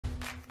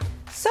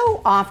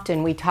So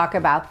often we talk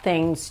about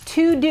things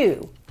to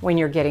do when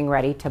you're getting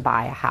ready to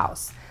buy a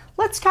house.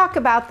 Let's talk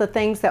about the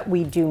things that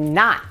we do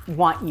not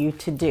want you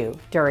to do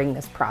during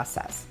this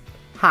process.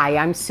 Hi,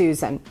 I'm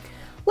Susan.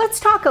 Let's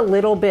talk a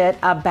little bit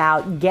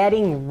about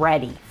getting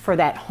ready for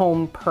that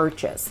home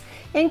purchase.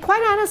 And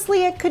quite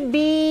honestly, it could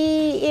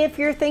be if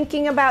you're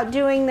thinking about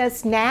doing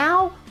this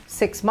now,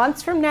 6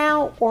 months from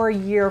now, or a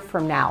year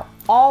from now.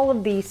 All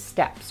of these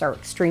steps are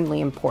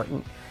extremely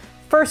important.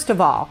 First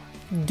of all,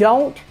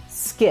 don't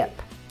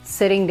skip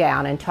sitting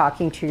down and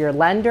talking to your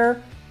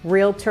lender,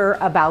 realtor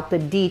about the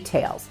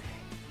details.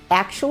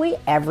 Actually,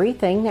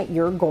 everything that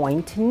you're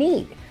going to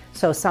need.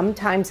 So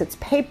sometimes it's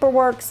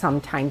paperwork,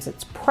 sometimes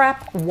it's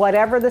prep,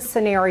 whatever the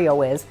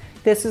scenario is,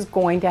 this is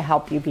going to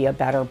help you be a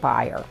better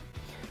buyer.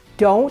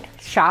 Don't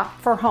shop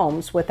for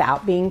homes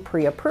without being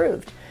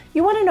pre-approved.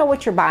 You want to know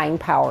what your buying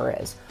power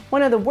is.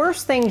 One of the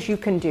worst things you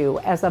can do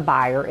as a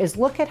buyer is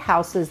look at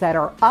houses that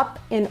are up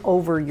and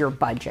over your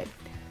budget.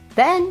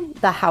 Then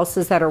the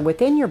houses that are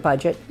within your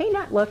budget may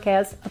not look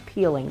as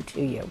appealing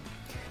to you.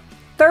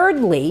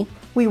 Thirdly,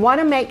 we want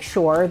to make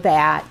sure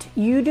that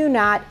you do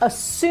not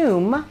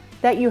assume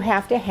that you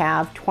have to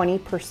have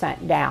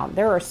 20% down.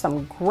 There are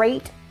some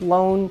great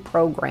loan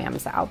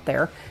programs out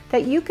there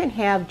that you can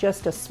have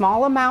just a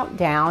small amount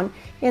down,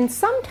 and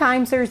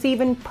sometimes there's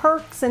even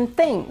perks and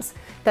things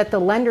that the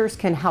lenders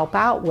can help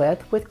out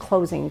with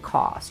closing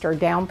cost or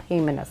down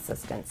payment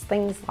assistance,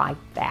 things like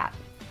that.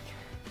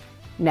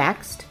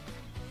 Next,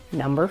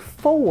 number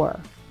 4,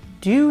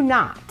 do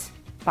not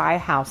buy a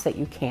house that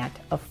you can't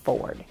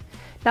afford.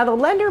 Now, the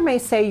lender may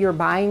say your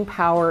buying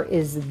power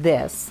is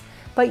this,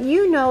 but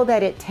you know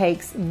that it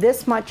takes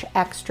this much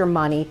extra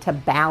money to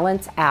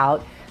balance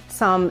out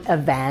some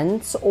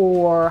events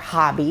or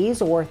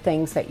hobbies or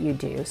things that you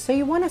do. So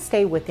you want to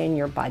stay within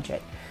your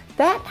budget.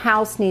 That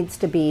house needs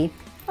to be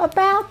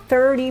about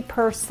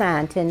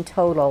 30% in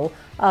total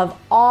of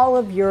all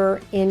of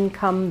your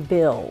income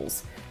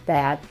bills.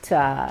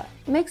 That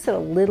makes it a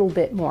little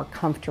bit more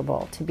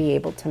comfortable to be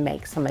able to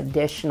make some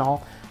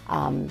additional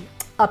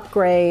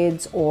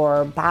upgrades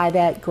or buy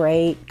that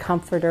great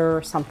comforter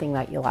or something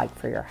that you like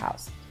for your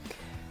house.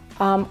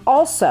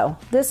 Also,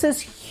 this is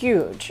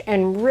huge,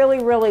 and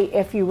really,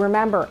 if you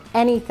remember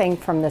anything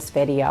from this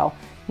video,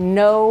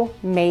 no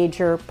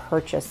major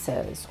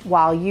purchases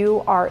while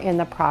you are in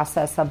the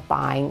process of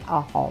buying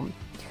a home.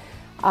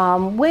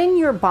 When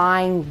you're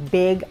buying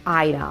big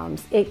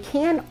items, it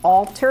can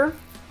alter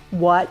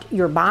what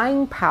your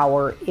buying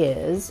power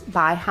is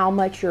by how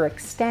much you're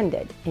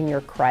extended in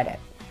your credit.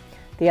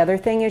 The other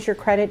thing is your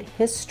credit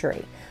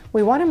history.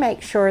 We want to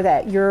make sure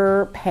that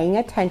you're paying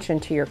attention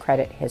to your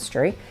credit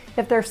history.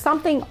 If there's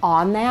something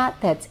on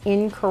that that's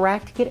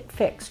incorrect, get it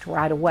fixed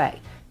right away.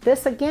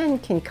 This again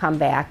can come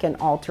back and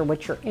alter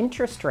what your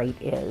interest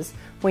rate is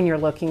when you're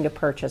looking to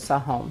purchase a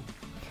home.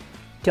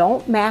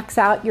 Don't max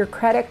out your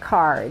credit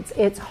cards.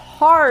 It's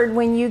hard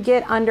when you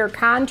get under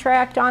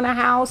contract on a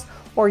house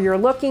or you're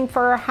looking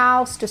for a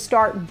house to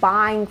start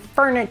buying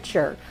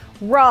furniture,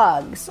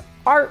 rugs,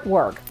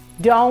 artwork.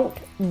 Don't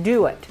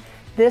do it.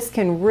 This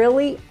can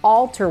really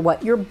alter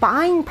what your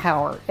buying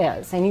power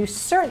is, and you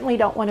certainly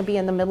don't want to be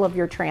in the middle of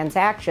your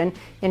transaction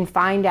and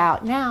find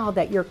out now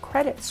that your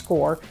credit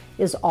score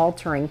is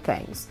altering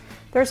things.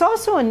 There's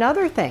also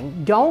another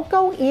thing. Don't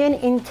go in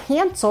and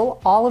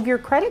cancel all of your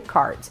credit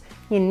cards.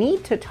 You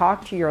need to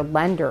talk to your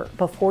lender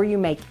before you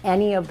make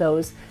any of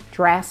those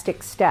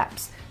drastic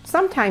steps.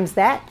 Sometimes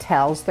that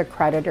tells the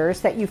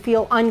creditors that you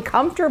feel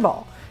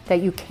uncomfortable,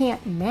 that you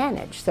can't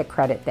manage the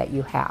credit that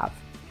you have.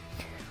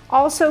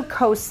 Also,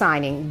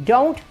 co-signing.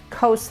 Don't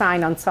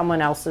co-sign on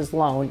someone else's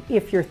loan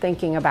if you're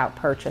thinking about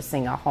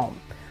purchasing a home.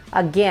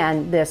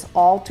 Again, this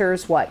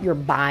alters what your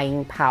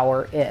buying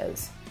power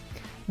is.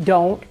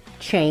 Don't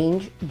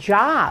change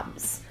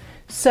jobs.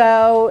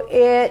 So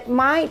it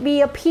might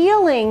be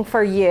appealing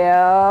for you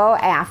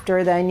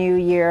after the new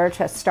year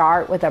to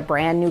start with a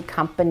brand new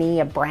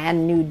company, a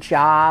brand new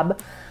job.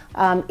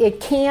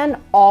 It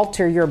can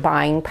alter your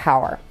buying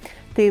power.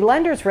 The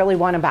lenders really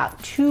want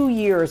about 2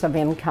 years of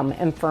income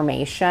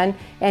information,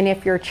 and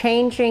if you're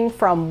changing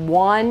from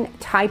one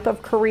type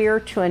of career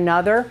to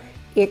another,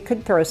 it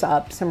could throw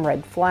up some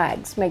red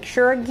flags. Make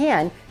sure,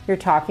 again, you're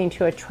talking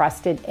to a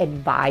trusted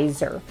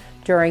advisor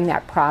during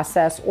that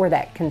process or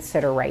that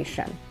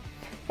consideration.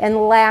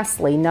 And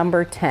lastly,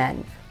 number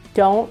 10,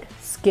 don't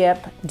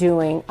skip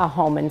doing a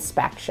home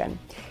inspection.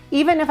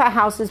 Even if a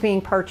house is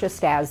being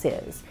purchased as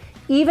is,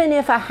 even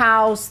if a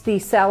house, the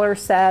seller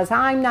says,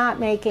 I'm not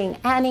making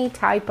any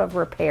type of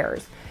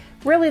repairs,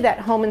 really that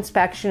home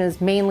inspection is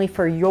mainly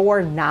for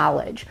your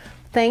knowledge.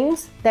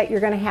 Things that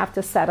you're going to have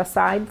to set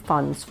aside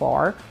funds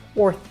for,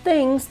 or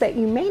things that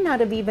you may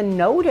not have even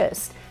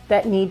noticed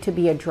that need to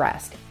be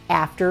addressed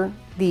after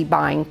the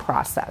buying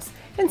process.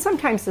 And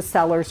sometimes the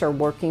sellers are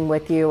working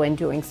with you and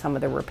doing some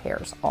of the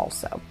repairs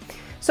also.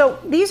 So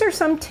these are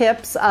some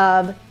tips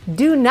of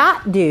do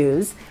not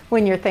do's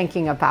when you're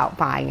thinking about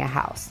buying a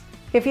house.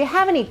 If you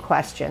have any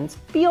questions,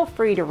 feel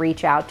free to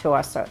reach out to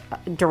us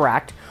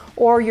direct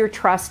or your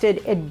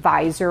trusted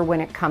advisor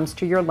when it comes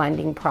to your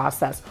lending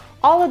process.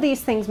 All of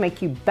these things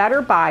make you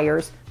better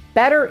buyers,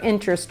 better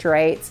interest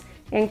rates,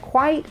 and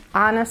quite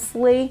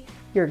honestly,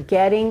 you're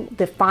getting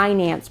the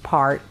finance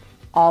part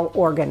all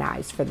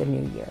organized for the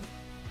new year.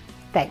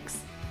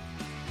 Thanks.